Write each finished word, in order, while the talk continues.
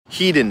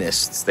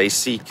hedonists. They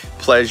seek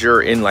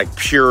pleasure in like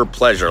pure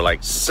pleasure,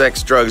 like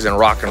sex, drugs, and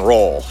rock and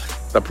roll.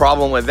 The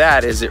problem with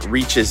that is it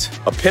reaches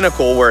a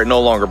pinnacle where it no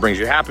longer brings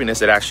you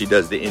happiness. It actually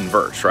does the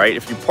inverse, right?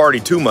 If you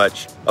party too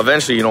much,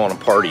 eventually you don't want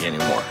to party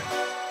anymore.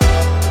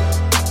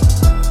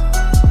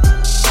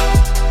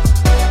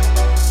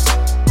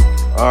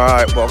 All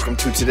right, welcome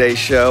to today's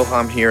show.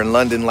 I'm here in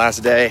London, last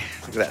day.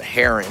 Look at that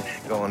heron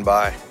going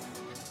by.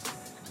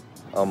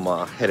 I'm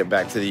headed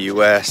back to the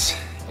US,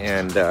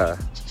 and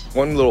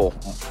one little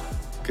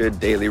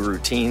good daily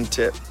routine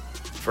tip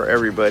for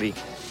everybody: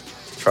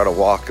 try to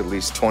walk at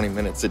least 20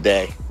 minutes a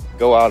day.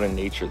 Go out in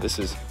nature. This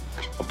is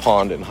a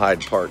pond in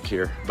Hyde Park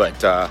here, but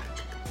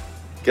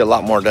get a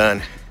lot more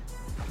done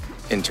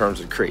in terms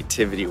of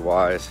creativity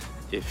wise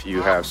if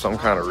you have some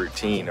kind of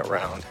routine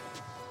around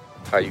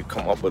how you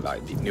come up with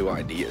new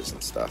ideas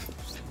and stuff,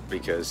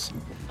 because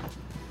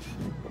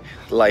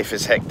life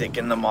is hectic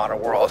in the modern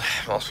world.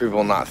 Most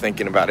people not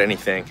thinking about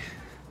anything.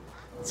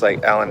 It's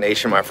like Alan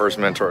Nation, my first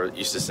mentor,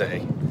 used to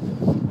say,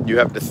 you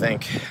have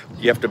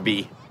to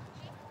be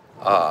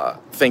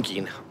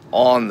thinking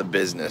on the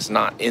business,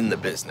 not in the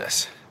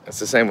business. It's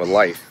the same with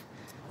life.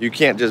 You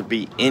can't just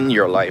be in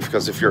your life,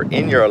 because if you're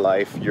in your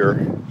life,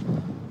 you're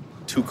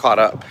too caught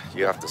up.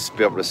 You have to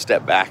be able to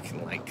step back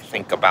and like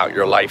think about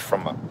your life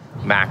from a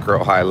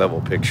macro high level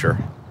picture.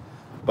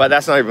 But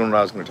that's not even what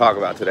I was going to talk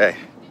about today.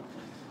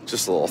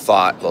 Just a little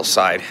thought, a little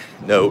side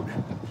note.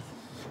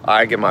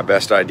 I get my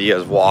best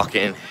ideas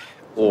walking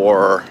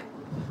or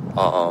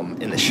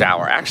in the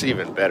shower. Actually,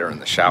 even better in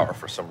the shower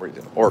for some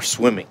reason, or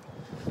swimming.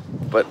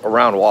 But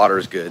around water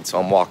is good. So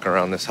I'm walking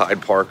around this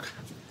Hyde Park,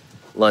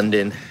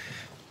 London.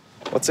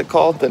 What's it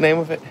called? The name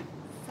of it?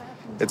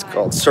 It's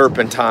called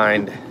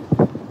Serpentine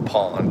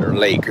Pond or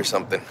Lake or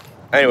something.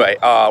 Anyway,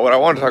 what I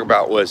wanted to talk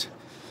about was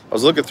I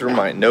was looking through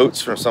my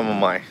notes from some of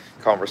my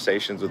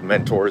conversations with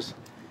mentors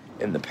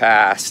in the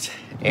past,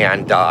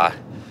 and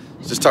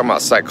just talking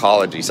about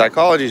psychology.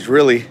 Psychology is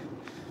really,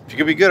 if you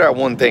could be good at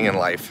one thing in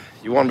life,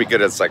 you want to be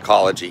good at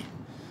psychology,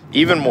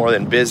 even more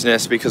than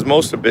business, because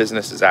most of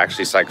business is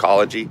actually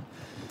psychology,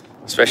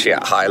 especially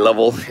at high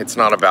level. It's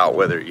not about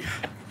whether you,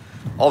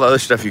 all the other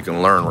stuff you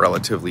can learn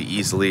relatively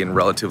easily and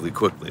relatively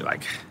quickly,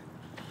 like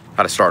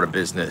how to start a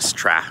business,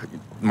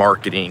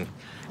 marketing,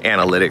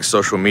 analytics,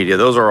 social media.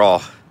 Those are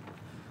all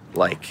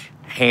like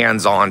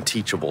hands-on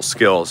teachable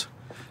skills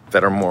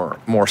that are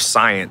more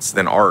science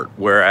than art.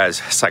 Whereas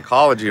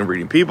psychology and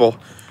reading people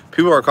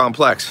are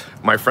complex.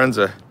 My friend's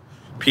a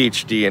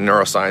PhD in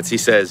neuroscience. He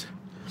says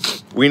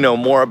we know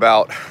more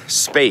about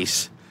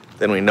space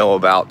than we know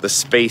about the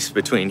space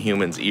between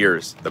humans'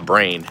 ears, the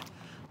brain.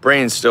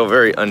 Brain's still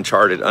very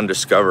uncharted,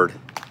 undiscovered.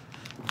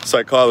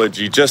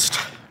 Psychology,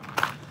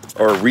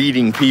 or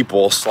reading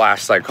people /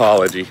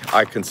 psychology,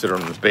 I consider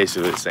them as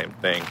basically the same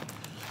thing.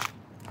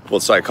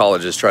 What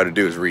psychologists try to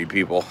do is read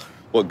people.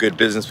 What good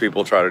business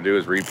people try to do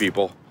is read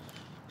people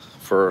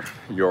for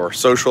your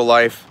social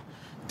life,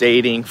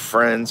 dating,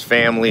 friends,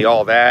 family,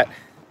 all that.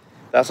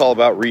 That's all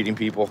about reading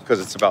people, because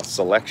it's about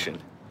selection.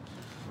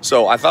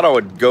 So I thought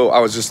I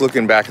was just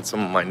looking back at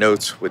some of my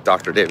notes with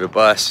Dr. David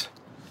Buss,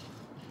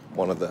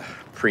 one of the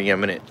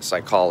preeminent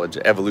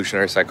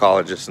evolutionary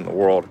psychologists in the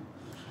world.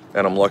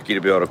 And I'm lucky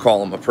to be able to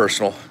call him a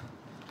personal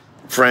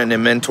friend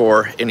and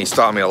mentor. And he's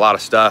taught me a lot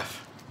of stuff.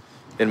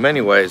 In many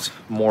ways,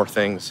 more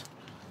things.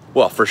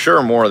 Well, for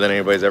sure, more than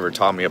anybody's ever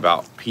taught me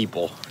about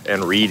people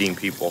and reading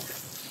people.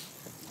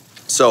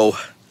 So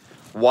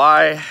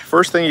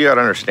first thing you got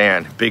to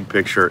understand, big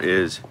picture,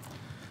 is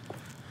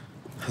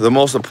the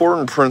most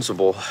important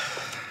principle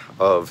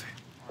of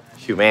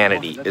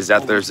humanity is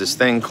that there's this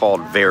thing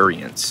called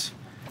variance.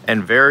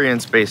 And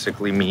variance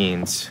basically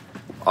means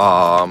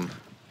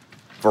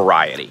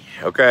variety,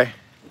 okay?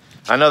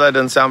 I know that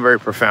doesn't sound very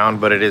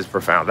profound, but it is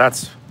profound.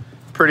 That's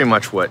pretty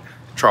much what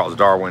Charles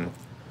Darwin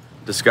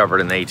discovered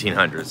in the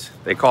 1800s.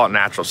 They call it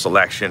natural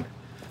selection.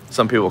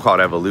 Some people call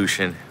it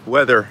evolution.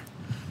 Whether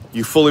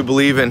you fully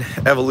believe in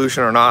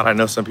evolution or not, I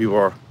know some people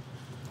are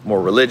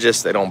more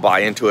religious. They don't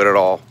buy into it at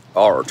all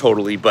or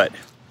totally, but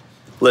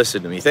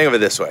listen to me. Think of it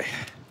this way.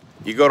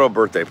 You go to a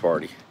birthday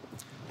party.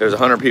 There's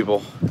 100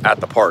 people at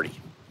the party.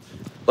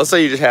 Let's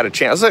say you just had a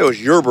chance. Let's say it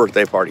was your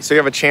birthday party. So you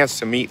have a chance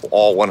to meet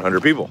all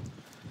 100 people.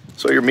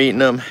 So you're meeting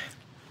them.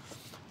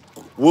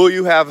 Will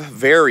you have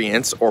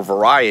variance or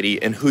variety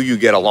in who you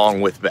get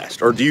along with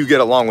best? Or do you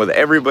get along with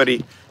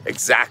everybody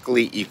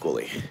exactly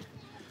equally?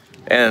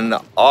 And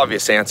the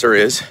obvious answer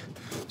is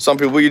some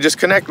people you just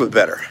connect with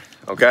better,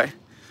 okay?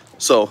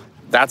 So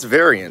that's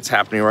variance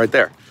happening right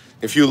there.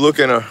 If you look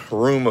in a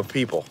room of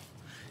people,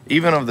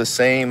 even of the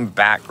same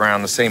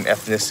background, the same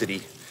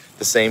ethnicity,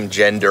 the same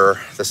gender,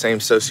 the same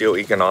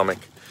socioeconomic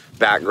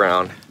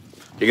background,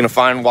 you're gonna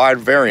find wide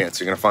variance.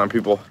 You're gonna find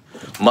people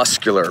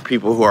muscular,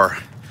 people who are,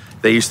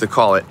 they used to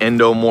call it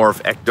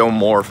endomorph,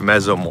 ectomorph,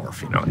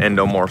 mesomorph. You know,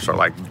 endomorphs are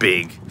like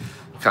big,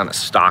 kind of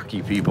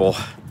stocky people.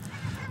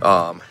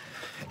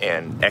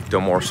 And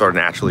ectomorphs are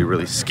naturally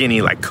really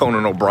skinny, like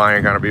Conan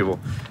O'Brien kind of people.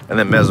 And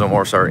then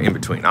mesomorphs are in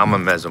between. I'm a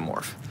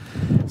mesomorph.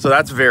 So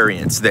that's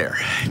variance there.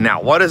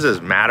 Now, what does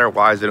this matter?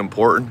 Why is it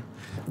important?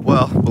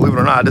 Well, believe it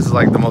or not, this is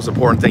like the most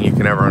important thing you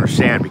can ever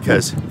understand,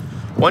 because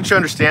once you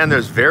understand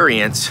there's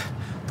variance,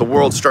 the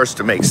world starts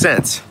to make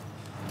sense.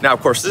 Now,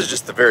 of course, this is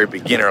just the very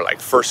beginner, like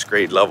first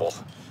grade level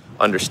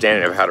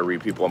understanding of how to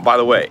read people. And by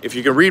the way, if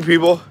you can read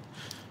people,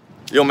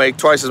 you'll make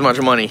twice as much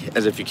money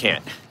as if you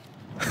can't.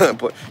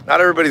 But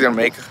not everybody's gonna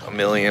make $1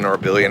 million or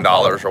 $1 billion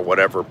or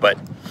whatever, but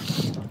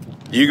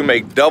you can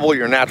make double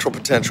your natural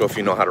potential if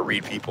you know how to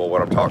read people,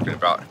 what I'm talking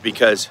about.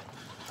 Because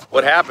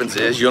what happens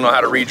is you'll know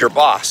how to read your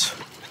boss.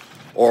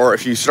 Or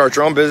if you start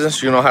your own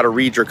business, you'll know how to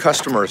read your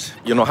customers.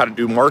 You'll know how to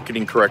do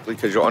marketing correctly,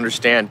 because you'll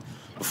understand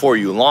before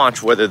you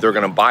launch whether they're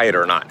gonna buy it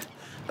or not.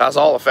 That's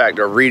all a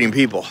factor of reading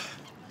people,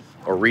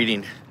 or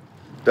reading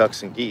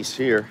ducks and geese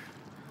here.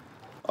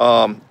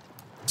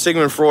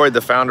 Sigmund Freud,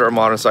 the founder of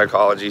modern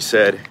psychology,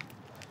 said,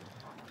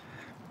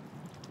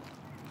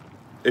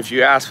 if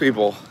you ask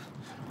people,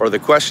 or the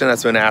question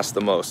that's been asked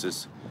the most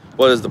is,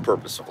 what is the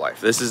purpose of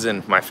life? This is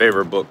in my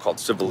favorite book called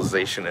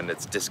Civilization and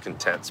Its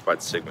Discontents by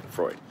Sigmund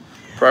Freud.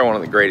 Probably one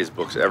of the greatest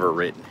books ever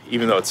written,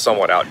 even though it's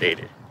somewhat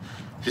outdated.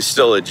 He's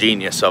still a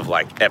genius of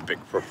like epic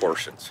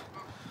proportions.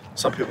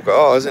 Some people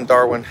go, oh, isn't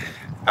Darwin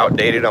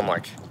outdated? I'm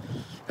like,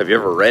 have you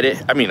ever read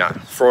it? I mean,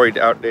 Freud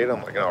outdated?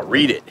 I'm like, no,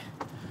 read it.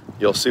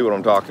 You'll see what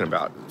I'm talking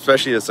about.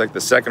 Especially it's like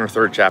the second or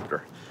third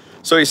chapter.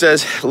 So he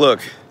says,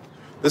 look,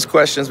 this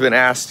question's been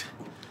asked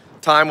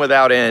time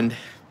without end,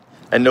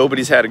 and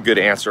nobody's had a good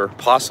answer,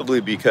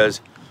 possibly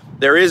because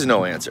there is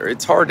no answer.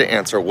 It's hard to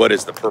answer what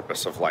is the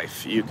purpose of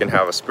life. You can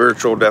have a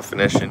spiritual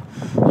definition.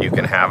 You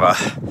can have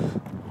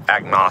a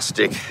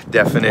agnostic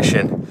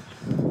definition.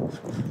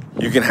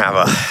 You can have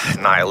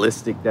a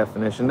nihilistic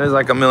definition. There's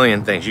like a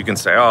million things. You can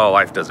say, oh,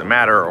 life doesn't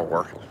matter,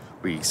 or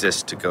we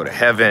exist to go to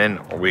heaven,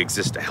 or we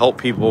exist to help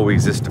people. We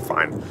exist to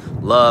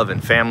find love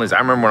and families. I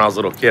remember when I was a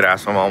little kid, I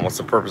asked my mom, what's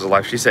the purpose of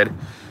life? She said,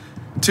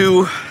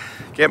 to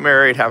get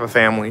married, have a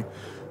family,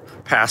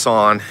 pass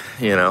on,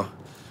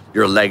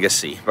 your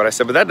legacy. But I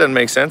said, but that doesn't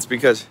make sense,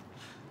 because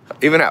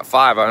even at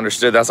 5, I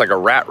understood that's like a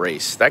rat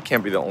race. That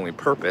can't be the only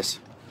purpose,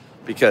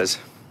 because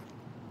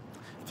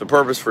the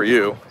purpose for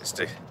you is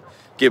to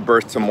give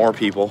birth to more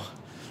people,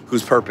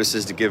 whose purpose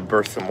is to give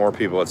birth to more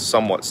people. It's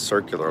somewhat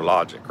circular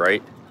logic,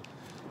 right?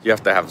 You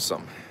have to have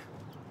some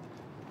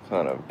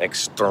kind of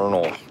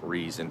external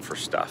reason for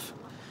stuff.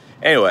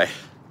 Anyway,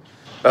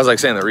 that was like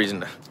saying the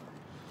reason to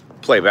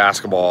play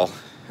basketball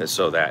is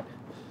so that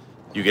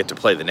you get to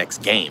play the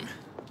next game.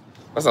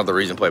 That's not the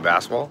reason to play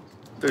basketball.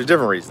 There's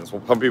different reasons.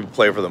 Some people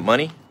play it for the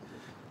money.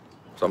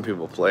 Some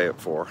people play it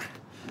for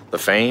the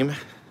fame.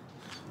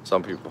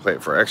 Some people play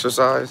it for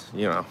exercise.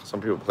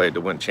 Some people play it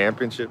to win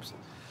championships.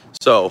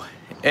 So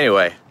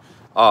anyway,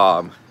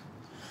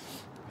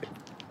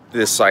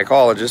 this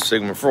psychologist,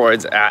 Sigmund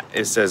Freud,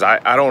 it says,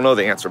 I don't know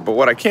the answer, but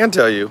what I can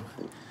tell you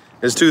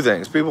is 2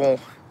 things. People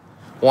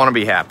want to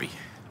be happy,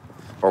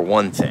 or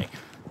one thing.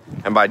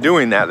 And by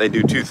doing that, they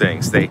do 2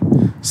 things. They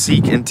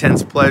seek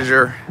intense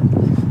pleasure,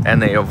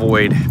 and they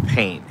avoid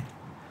pain.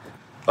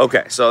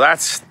 Okay, so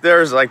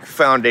there's like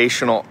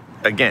foundational,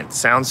 again,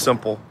 sounds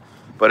simple,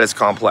 but it's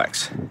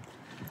complex.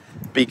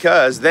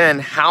 Because then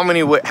how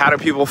do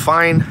people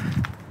find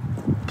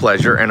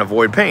pleasure and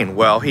avoid pain?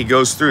 Well, he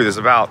goes through, there's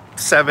about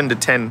 7 to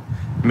 10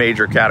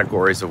 major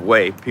categories of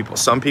way people.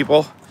 Some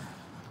people,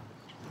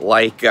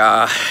 like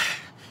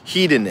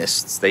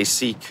hedonists, they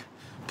seek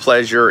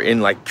pleasure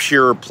in like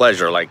pure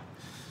pleasure, like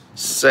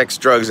sex,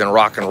 drugs, and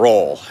rock and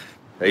roll.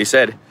 He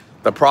said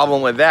the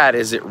problem with that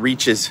is it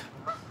reaches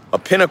a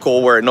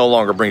pinnacle where it no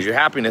longer brings you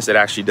happiness. It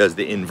actually does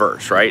the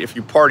inverse, right? If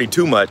you party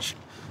too much,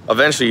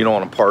 eventually you don't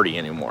want to party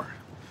anymore.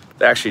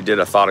 They actually did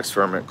a thought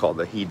experiment called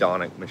the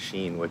hedonic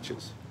machine, which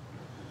is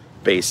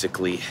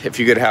basically, if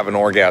you could have an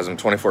orgasm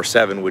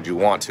 24/7, would you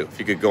want to? If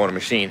you could go in a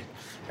machine.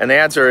 And the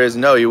answer is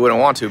no, you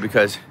wouldn't want to,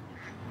 because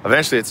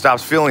eventually it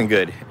stops feeling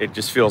good. It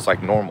just feels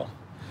like normal.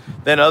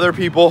 Then other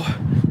people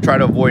try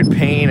to avoid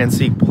pain and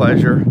seek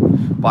pleasure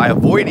by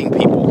avoiding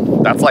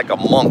people. That's like a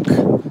monk,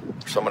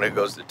 someone who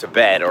goes to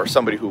Tibet, or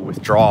somebody who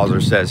withdraws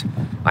or says,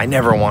 I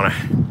never want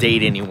to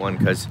date anyone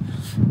because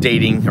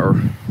dating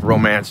or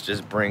romance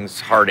just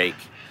brings heartache.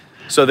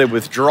 So they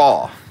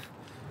withdraw.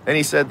 And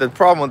he said the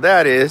problem with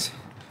that is,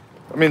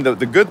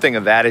 the good thing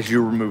of that is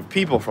you remove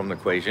people from the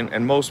equation,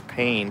 and most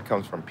pain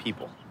comes from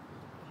people.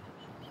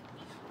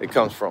 It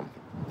comes from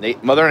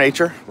Mother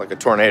Nature, like a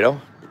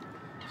tornado.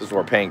 This is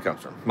where pain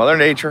comes from. Mother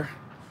Nature.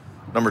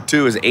 Number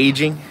 2 is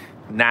aging,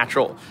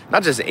 natural,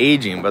 not just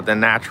aging, but the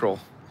natural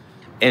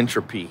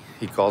entropy.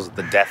 He calls it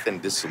the death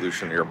and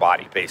dissolution of your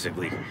body,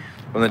 basically.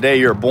 From the day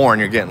you're born,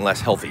 you're getting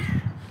less healthy,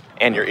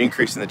 and you're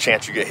increasing the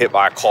chance you get hit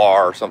by a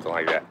car or something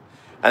like that.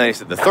 And then he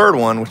said the third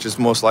one, which is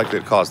most likely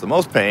to cause the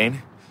most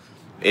pain,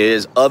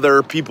 is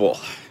other people.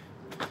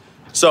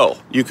 So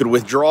you could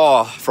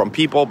withdraw from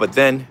people, but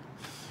then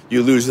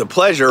you lose the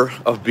pleasure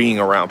of being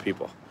around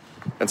people.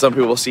 And some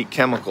people seek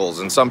chemicals,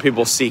 and some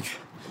people seek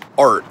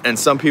art, and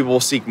some people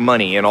seek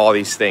money, and all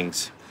these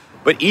things.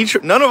 But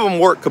none of them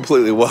work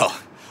completely well,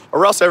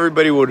 or else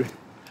everybody would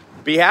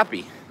be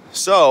happy.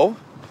 So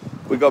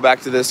we go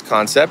back to this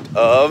concept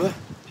of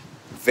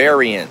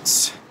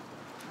variance.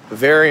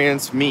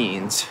 variance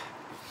means,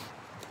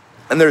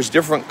 and there's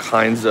different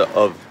kinds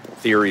of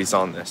theories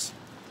on this.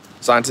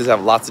 Scientists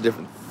have lots of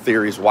different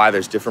theories why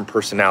there's different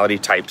personality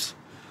types,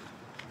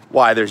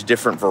 why there's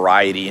different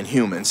variety in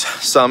humans.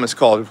 Some is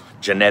called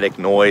genetic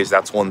noise.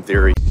 That's one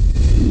theory.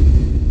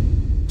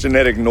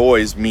 Genetic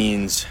noise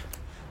means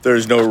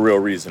there's no real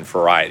reason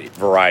for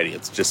variety.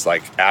 It's just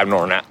like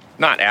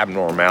not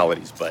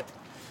abnormalities, but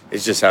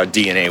it's just how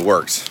DNA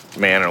works.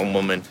 Man and a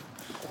woman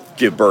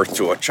give birth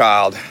to a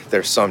child.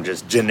 There's some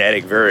just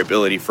genetic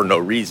variability for no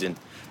reason,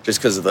 just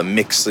because of the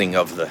mixing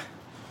of the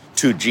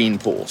two gene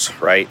pools,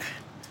 right?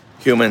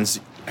 Humans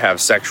have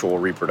sexual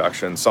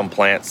reproduction. Some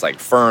plants, like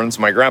ferns.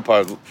 My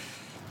grandpa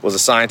was a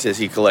scientist.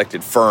 He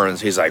collected ferns.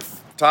 He's like,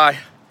 Ty,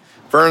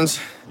 ferns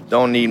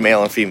don't need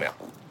male and female.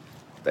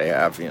 They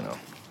have,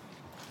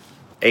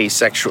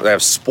 asexual, they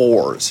have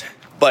spores.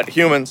 But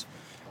humans,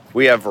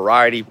 we have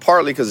variety,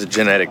 partly because of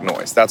genetic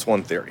noise. That's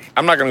one theory.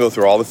 I'm not going to go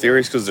through all the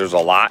theories because there's a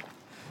lot,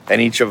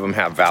 and each of them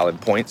have valid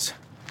points.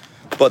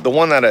 But the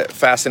one that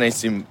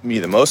fascinates me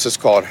the most is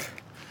called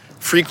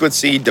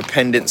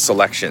frequency-dependent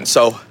selection.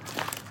 So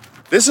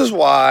this is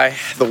why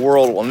the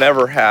world will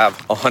never have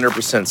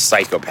 100%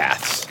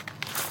 psychopaths.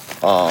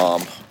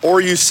 Or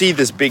you see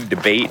this big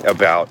debate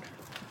about,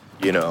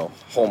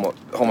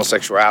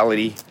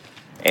 homosexuality,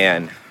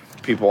 and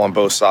people on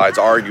both sides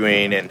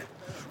arguing, and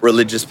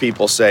religious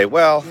people say,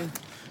 well,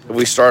 if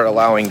we start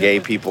allowing gay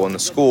people in the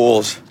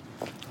schools,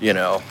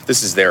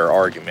 this is their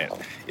argument.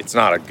 It's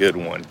not a good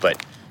one,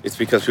 but it's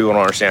because people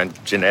don't understand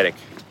they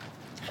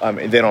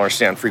don't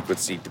understand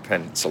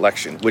frequency-dependent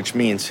selection, which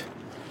means,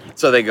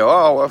 so they go,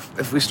 oh, well,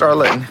 if we start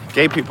letting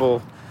gay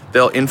people,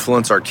 they'll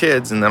influence our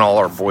kids, and then all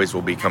our boys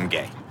will become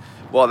gay.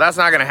 Well, that's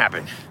not going to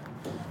happen,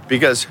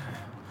 because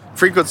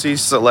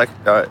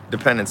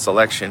frequency-dependent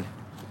selection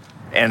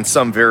and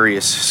some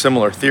various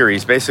similar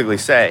theories basically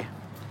say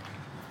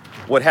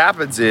what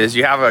happens is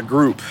you have a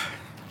group,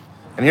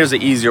 and here's the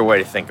easier way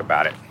to think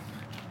about it.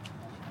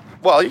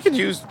 Well, you could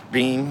use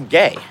being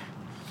gay.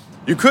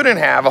 You couldn't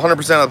have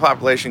 100% of the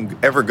population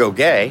ever go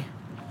gay,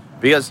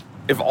 because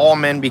if all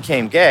men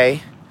became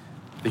gay,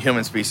 the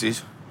human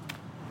species,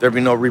 there'd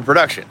be no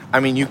reproduction. I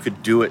mean, you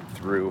could do it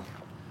through,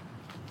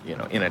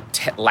 in a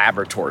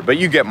laboratory, but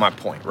you get my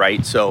point,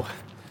 right? So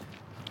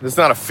it's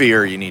not a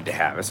fear you need to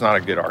have. It's not a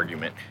good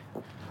argument.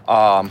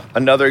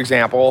 Another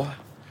example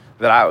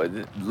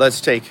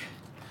let's take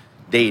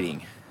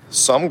dating.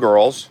 Some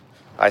girls,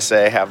 I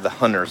say, have the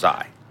hunter's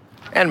eye,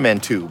 and men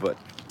too, but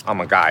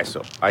I'm a guy,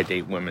 so I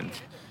date women.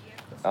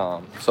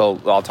 So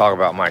I'll talk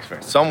about my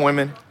experience. Some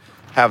women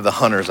have the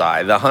hunter's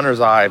eye. The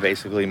hunter's eye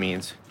basically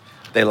means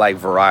they like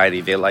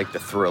variety. They like the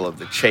thrill of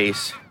the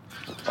chase.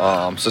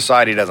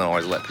 Society doesn't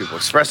always let people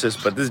express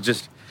this, but this is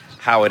just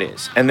how it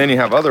is. And then you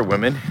have other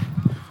women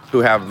who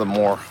have the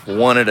more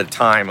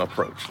one-at-a-time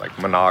approach, like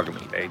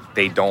monogamy.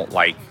 They don't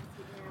like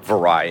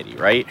variety,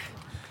 right?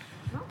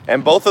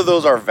 And both of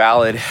those are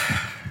valid.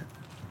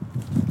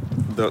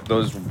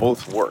 Those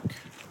both work,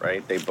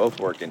 right? They both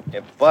work,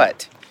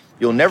 but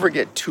you'll never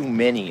get too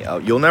many.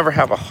 You'll never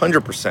have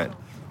 100%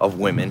 of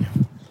women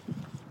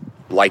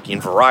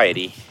liking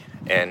variety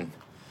and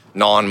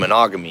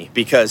non-monogamy,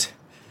 because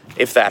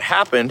if that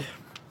happened,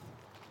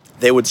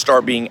 they would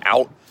start being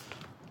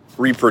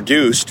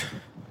out-reproduced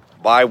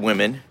by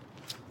women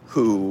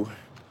who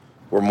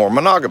were more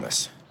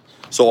monogamous.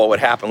 So what would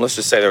happen, let's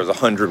just say there was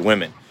 100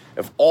 women.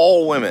 If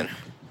all women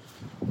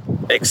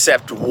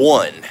except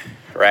one,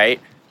 right,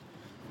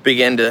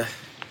 begin to,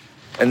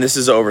 and this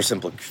is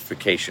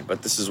oversimplification,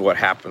 but this is what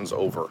happens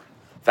over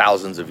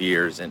thousands of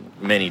years and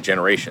many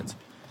generations.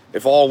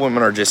 If all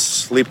women are just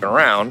sleeping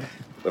around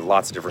with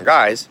lots of different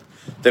guys,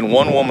 then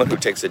one woman who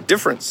takes a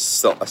different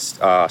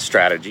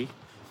strategy,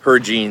 her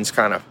genes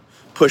kind of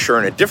push her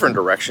in a different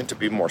direction to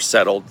be more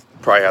settled,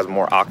 probably has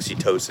more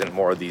oxytocin,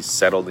 more of these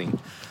settling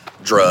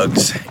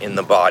drugs in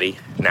the body,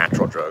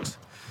 natural drugs,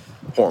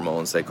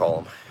 hormones they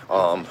call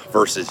them,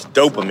 versus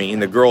dopamine.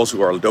 The girls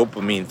who are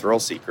dopamine thrill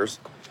seekers,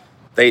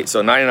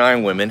 so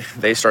 99 women,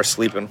 they start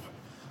sleeping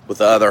with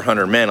the other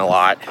 100 men a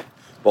lot,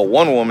 but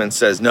one woman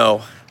says,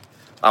 no,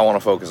 I want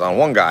to focus on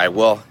one guy.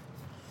 Well,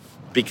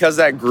 because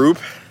that group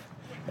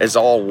is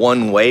all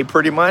one way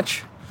pretty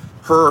much,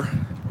 her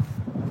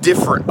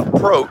different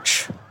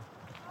approach,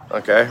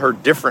 her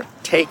different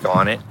take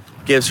on it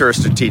gives her a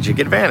strategic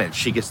advantage.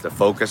 She gets to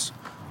focus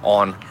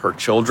on her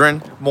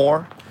children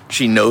more.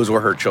 She knows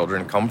where her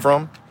children come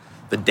from.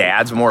 The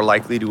dad's more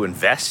likely to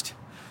invest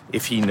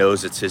if he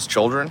knows it's his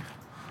children.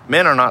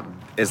 Men are not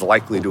as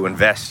likely to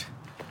invest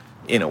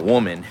in a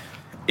woman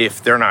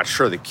if they're not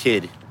sure the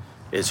kid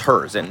is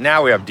hers. And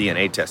now we have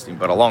DNA testing,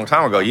 but a long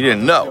time ago, you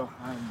didn't know.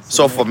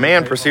 So if a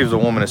man perceives a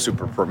woman as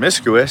super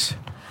promiscuous,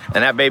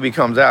 and that baby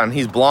comes out, and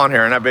he's blonde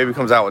hair, and that baby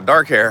comes out with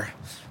dark hair,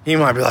 he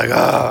might be like,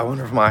 I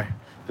wonder if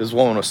this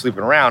woman was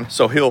sleeping around.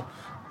 So he'll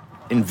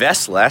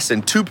invest less,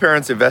 and two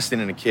parents investing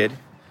in a kid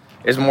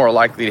is more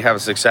likely to have a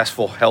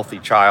successful, healthy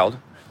child,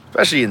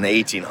 especially in the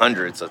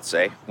 1800s, let's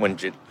say, when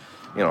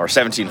or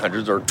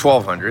 1700s or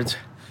 1200s,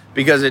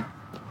 because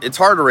it's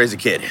hard to raise a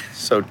kid.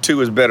 So two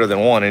is better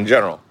than one in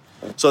general.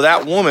 So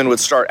that woman would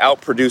start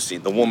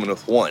outproducing the woman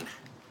with one.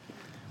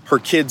 Her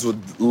kids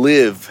would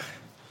live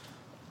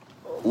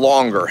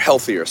longer,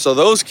 healthier. So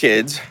those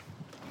kids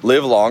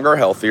live longer,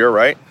 healthier,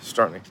 right?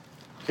 Starting.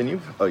 Can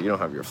you? Oh, you don't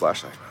have your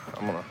flashlight.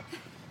 I'm gonna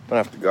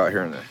have to go out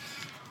here and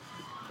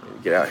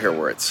get out here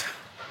where it's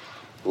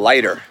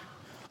lighter.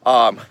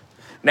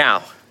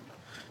 Now,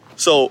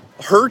 so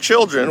her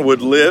children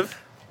would live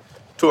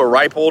to a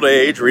ripe old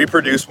age,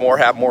 reproduce more,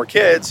 have more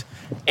kids,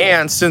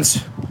 and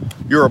since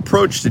your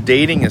approach to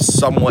dating is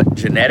somewhat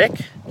genetic,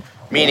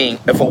 meaning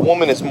if a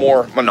woman is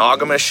more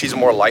monogamous, she's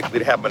more likely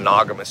to have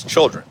monogamous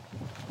children.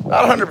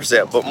 Not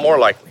 100%, but more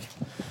likely.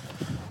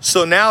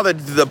 So now that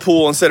the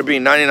pool, instead of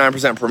being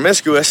 99%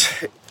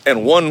 promiscuous,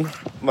 and one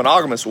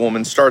monogamous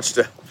woman starts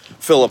to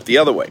fill up the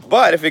other way.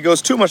 But if it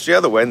goes too much the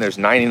other way, and there's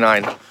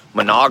 99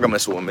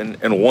 monogamous women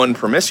and one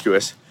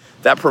promiscuous,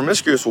 that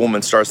promiscuous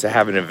woman starts to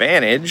have an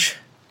advantage,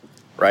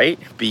 right?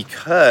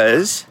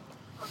 Because,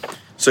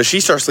 so she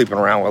starts sleeping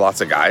around with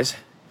lots of guys,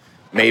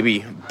 maybe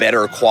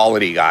better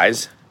quality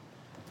guys,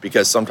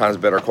 because sometimes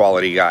better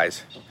quality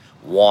guys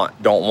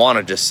don't want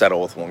to just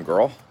settle with one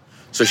girl.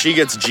 So she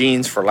gets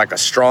genes for like a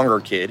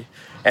stronger kid.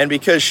 And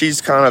because she's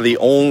kind of the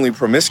only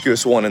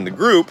promiscuous one in the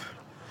group,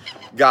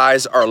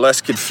 guys are less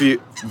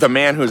confused. The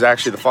man who's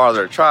actually the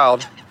father of the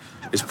child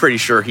is pretty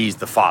sure he's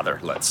the father,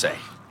 let's say,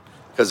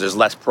 because there's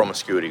less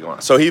promiscuity going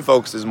on. So he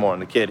focuses more on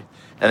the kid,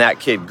 and that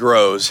kid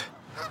grows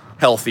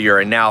healthier,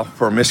 and now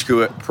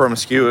promiscuous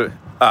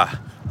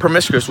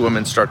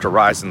women start to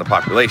rise in the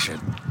population.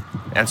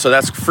 And so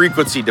that's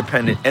frequency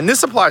dependent. And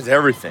this applies to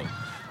everything.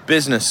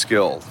 Business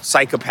skill,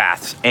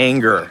 psychopaths,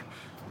 anger,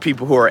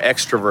 people who are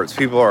extroverts,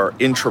 people who are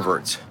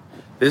introverts.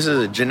 This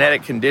is a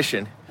genetic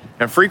condition.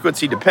 And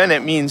frequency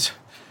dependent means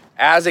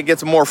as it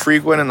gets more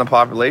frequent in the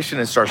population,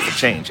 it starts to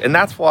change. And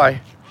that's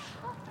why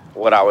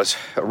what I was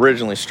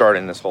originally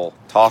starting this whole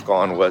talk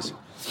on was,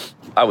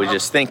 I was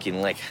just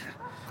thinking, like,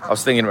 I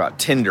was thinking about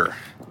Tinder.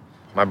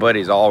 My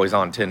buddy's always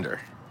on Tinder.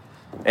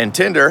 And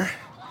Tinder,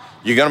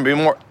 you're going to be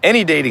more,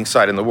 any dating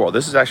site in the world,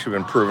 this has actually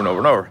been proven over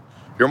and over,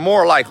 you're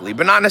more likely,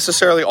 but not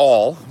necessarily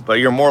all, but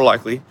you're more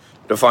likely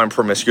to find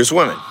promiscuous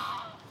women.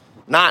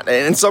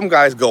 And some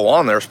guys go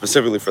on there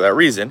specifically for that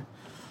reason.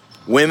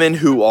 Women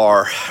who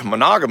are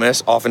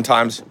monogamous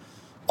oftentimes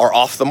are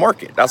off the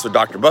market. That's what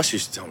Dr. Buss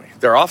used to tell me.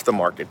 They're off the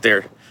market.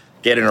 They're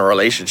getting a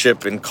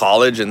relationship in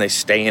college and they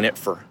stay in it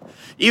for,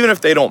 even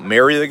if they don't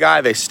marry the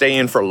guy, they stay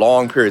in for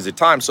long periods of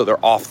time, so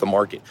they're off the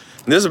market.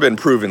 And this has been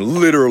proven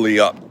literally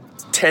up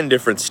 10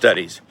 different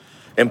studies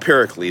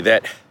empirically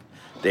that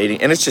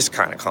dating, and it's just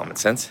kind of common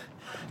sense,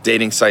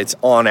 dating sites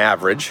on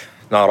average,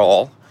 not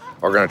all,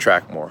 are going to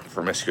attract more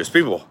promiscuous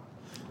people.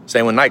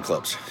 Same with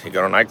nightclubs. You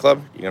go to a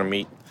nightclub, you're going to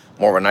meet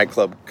more of a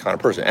nightclub kind of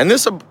person. And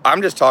this,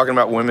 I'm just talking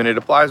about women. It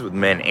applies with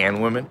men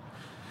and women.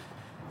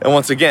 And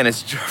once again,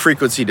 it's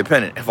frequency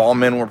dependent. If all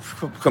men were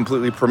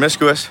completely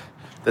promiscuous,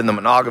 then the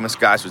monogamous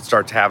guys would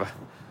start to have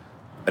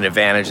an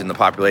advantage in the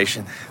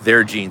population.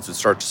 Their genes would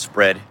start to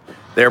spread.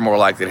 They're more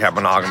likely to have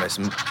monogamous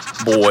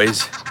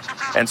boys.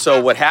 And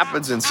so what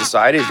happens in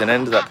society is it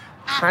ends up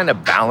kind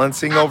of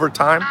balancing over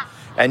time.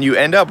 And you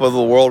end up with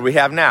the world we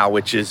have now,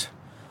 which is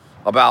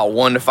about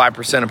 1 to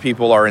 5% of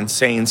people are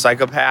insane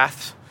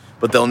psychopaths,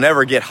 but they'll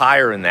never get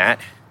higher than that.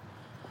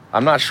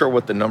 I'm not sure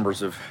what the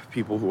numbers of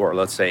people who are,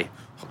 let's say,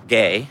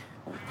 gay.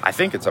 I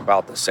think it's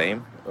about the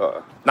same.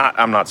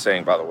 I'm not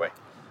saying, by the way,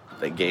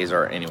 that gays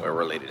are anywhere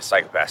related to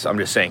psychopaths. I'm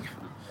just saying,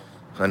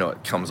 I know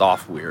it comes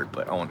off weird,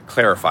 but I want to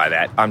clarify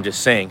that. I'm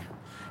just saying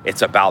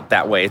it's about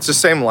that way. It's the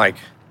same like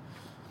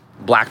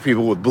black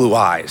people with blue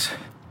eyes.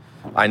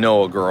 I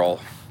know a girl,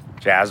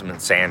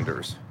 Jasmine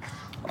Sanders.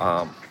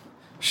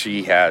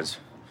 She has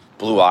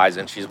blue eyes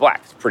and she's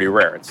black. It's pretty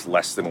rare. It's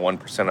less than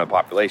 1% of the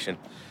population.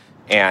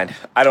 And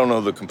I don't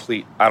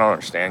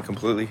understand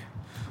completely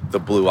the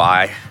blue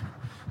eye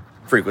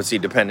frequency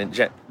dependent.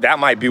 That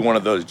might be one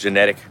of those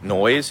genetic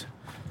noise,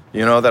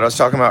 that I was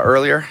talking about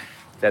earlier,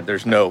 that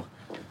there's no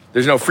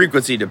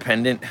frequency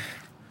dependent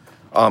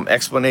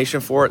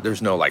explanation for it.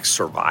 There's no like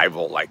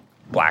survival, like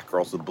black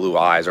girls with blue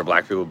eyes or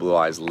black people with blue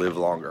eyes live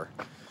longer.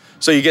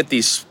 So you get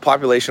these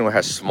population that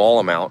has small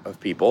amount of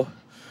people.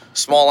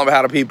 Small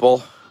amount of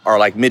people are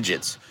like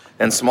midgets,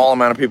 and small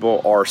amount of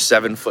people are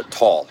 7 foot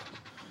tall.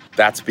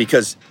 That's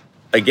because,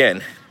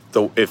 again,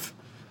 if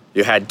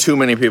you had too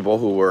many people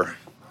who were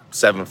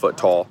 7 foot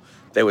tall,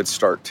 they would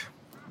start,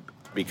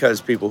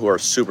 because people who are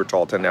super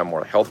tall tend to have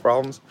more health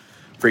problems,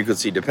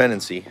 frequency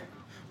dependency,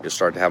 you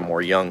start to have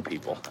more young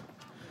people.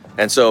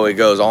 And so it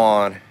goes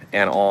on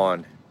and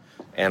on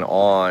and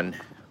on,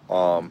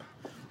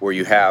 where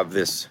you have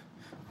this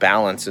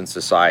balance in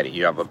society.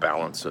 You have a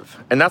balance of,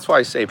 and that's why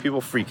I say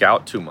people freak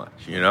out too much,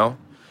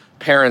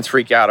 Parents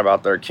freak out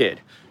about their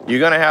kid. You're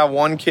going to have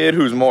one kid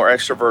who's more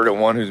extroverted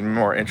and one who's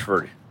more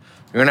introverted.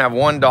 You're going to have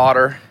one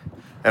daughter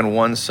and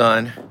one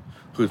son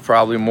who's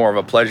probably more of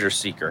a pleasure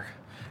seeker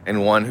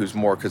and one who's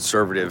more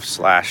conservative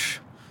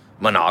 /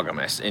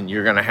 monogamous. And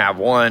you're going to have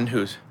one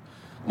who's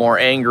more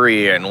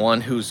angry and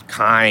one who's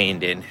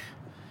kind,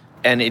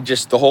 and it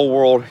just, the whole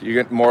world, you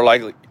get more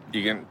likely,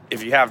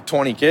 if you have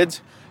 20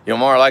 kids, you're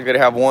more likely to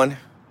have one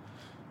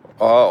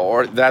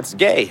or that's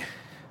gay.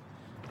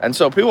 And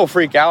so people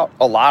freak out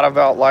a lot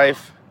about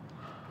life.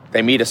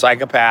 They meet a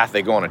psychopath,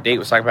 they go on a date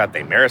with a psychopath,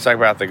 they marry a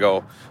psychopath, they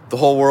go, the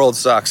whole world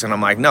sucks. And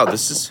I'm like, no,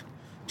 this is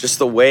just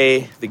the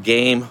way the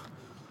game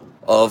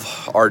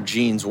of our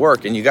genes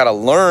work. And you got to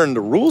learn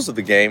the rules of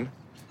the game,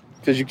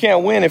 because you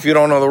can't win if you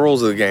don't know the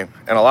rules of the game.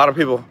 And a lot of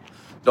people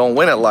don't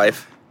win at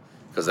life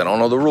because they don't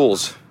know the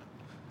rules.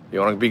 You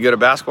want to be good at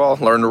basketball?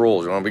 Learn the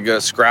rules. You want to be good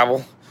at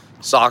Scrabble,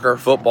 soccer,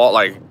 football?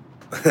 Like,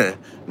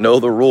 know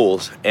the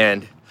rules.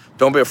 And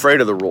don't be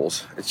afraid of the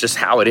rules. It's just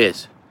how it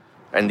is.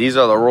 And these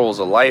are the rules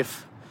of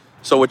life.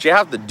 So what you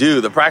have to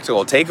do, the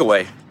practical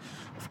takeaway,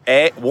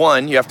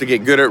 one, you have to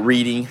get good at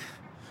reading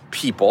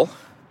people.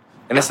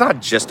 And it's not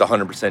just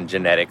 100%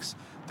 genetics.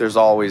 There's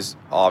always,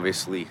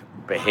 obviously,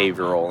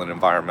 behavioral and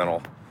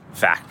environmental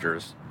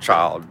factors,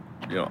 child,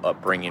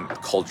 upbringing,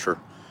 culture.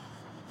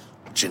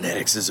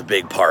 Genetics is a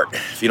big part.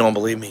 If you don't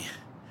believe me,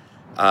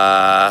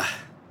 look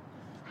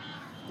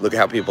at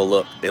how people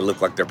look. They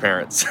look like their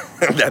parents.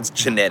 That's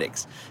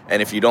genetics.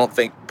 And if you don't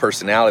think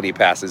personality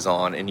passes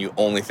on and you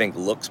only think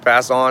looks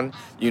pass on,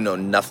 you know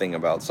nothing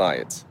about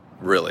science.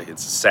 Really,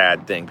 it's a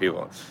sad thing.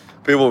 People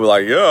will be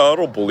like, yeah, I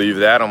don't believe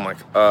that. I'm like,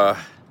 are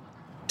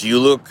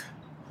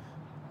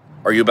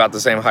you about the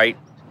same height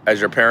as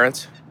your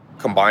parents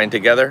combined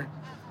together,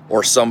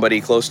 or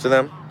somebody close to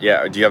them?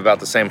 Yeah. Do you have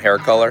about the same hair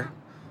color?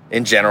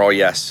 In general,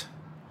 yes.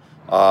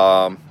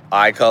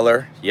 Eye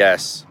color,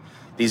 yes.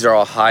 These are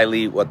all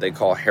highly what they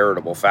call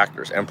heritable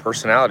factors, and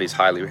personality is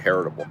highly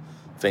heritable.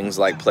 Things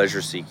like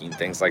pleasure seeking,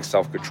 things like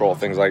self-control,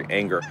 things like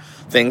anger,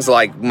 things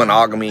like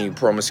monogamy,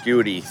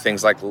 promiscuity,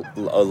 things like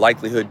a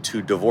likelihood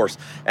to divorce,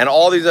 and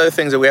all these other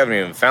things that we haven't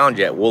even found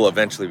yet will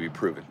eventually be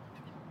proven.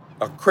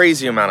 A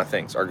crazy amount of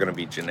things are going to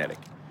be genetic.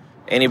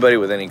 Anybody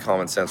with any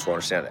common sense will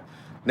understand that.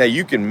 Now,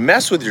 you can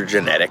mess with your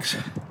genetics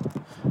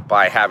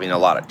by having a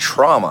lot of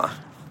trauma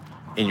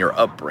in your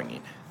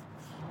upbringing.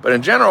 But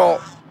in general,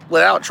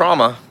 without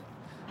trauma,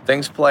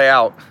 things play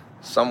out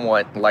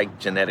somewhat like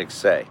genetics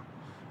say.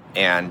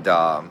 And,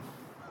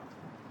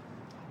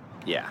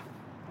 yeah.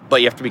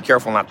 But you have to be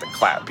careful not to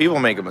clap. People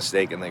make a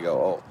mistake and they go,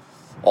 oh,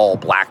 all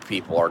black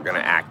people are going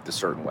to act a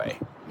certain way.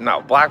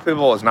 No, black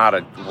people is not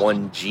a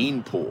one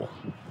gene pool.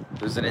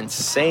 There's an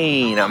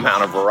insane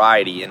amount of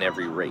variety in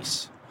every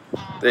race.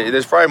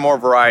 There's probably more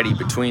variety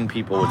between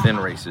people within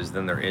races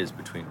than there is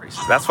between races.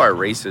 That's why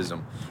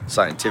racism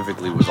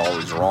scientifically was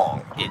always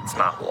wrong. It's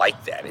not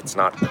like that. It's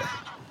not.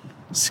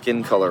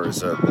 Skin color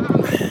is heritable,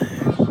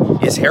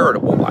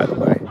 by the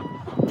way.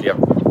 If you have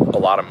a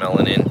lot of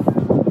melanin,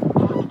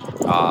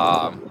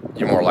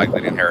 you're more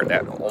likely to inherit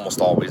that.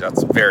 Almost always,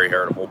 that's very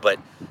heritable, but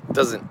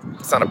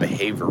it's not a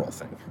behavioral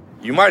thing.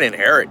 You might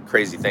inherit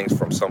crazy things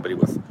from somebody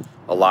with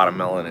a lot of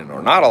melanin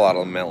or not a lot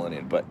of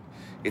melanin, but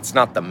it's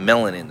not the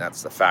melanin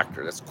that's the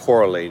factor. That's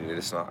correlated.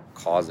 It's not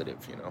causative,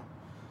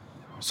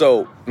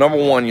 So, number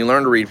one, you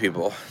learn to read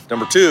people.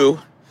 Number two,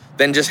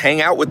 then just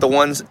hang out with the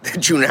ones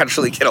that you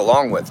naturally get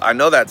along with. I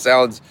know that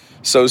sounds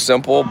so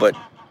simple, but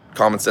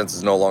common sense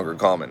is no longer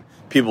common.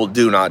 People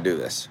do not do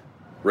this,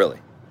 really.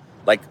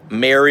 Like,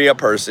 marry a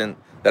person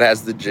that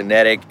has the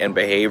genetic and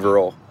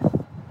behavioral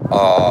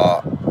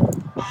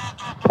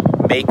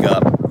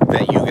makeup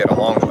that you get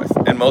along with.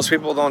 And most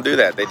people don't do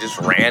that. They just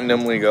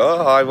randomly go,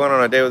 oh, I went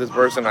on a date with this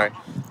person,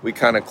 we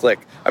kind of click.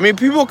 I mean,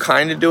 people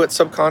kind of do it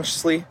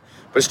subconsciously,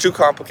 but it's too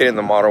complicated in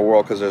the modern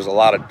world because there's a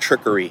lot of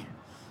trickery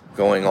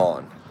going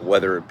on,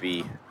 whether it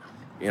be,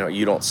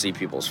 you don't see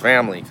people's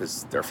family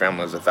because their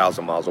family is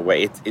 1,000 miles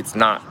away. It's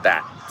not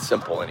that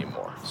simple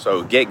anymore.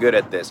 So get good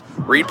at this.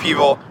 Read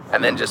people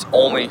and then just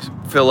only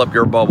fill up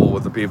your bubble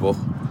with the people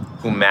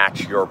who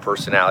match your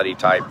personality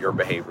type, your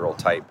behavioral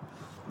type.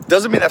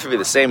 Doesn't mean they have to be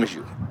the same as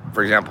you.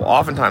 For example,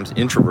 oftentimes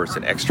introverts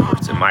and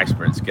extroverts, in my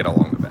experience, get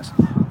along the best.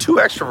 Two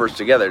extroverts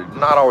together,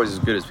 not always as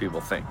good as people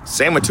think.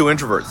 Same with two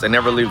introverts. They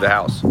never leave the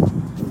house.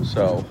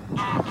 So,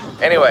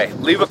 anyway,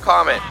 leave a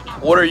comment.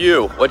 What are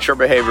you? What's your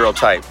behavioral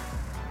type?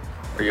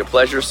 Are you a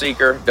pleasure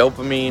seeker,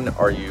 dopamine?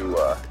 Are you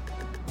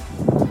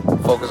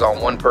focus on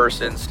one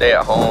person, stay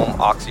at home,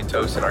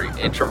 oxytocin? Are you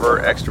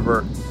introvert,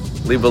 extrovert?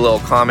 Leave a little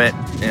comment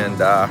and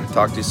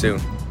talk to you soon.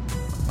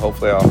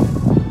 Hopefully I'll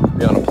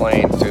be on a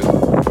plane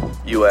to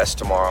U.S.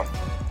 tomorrow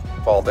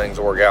if all things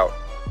work out.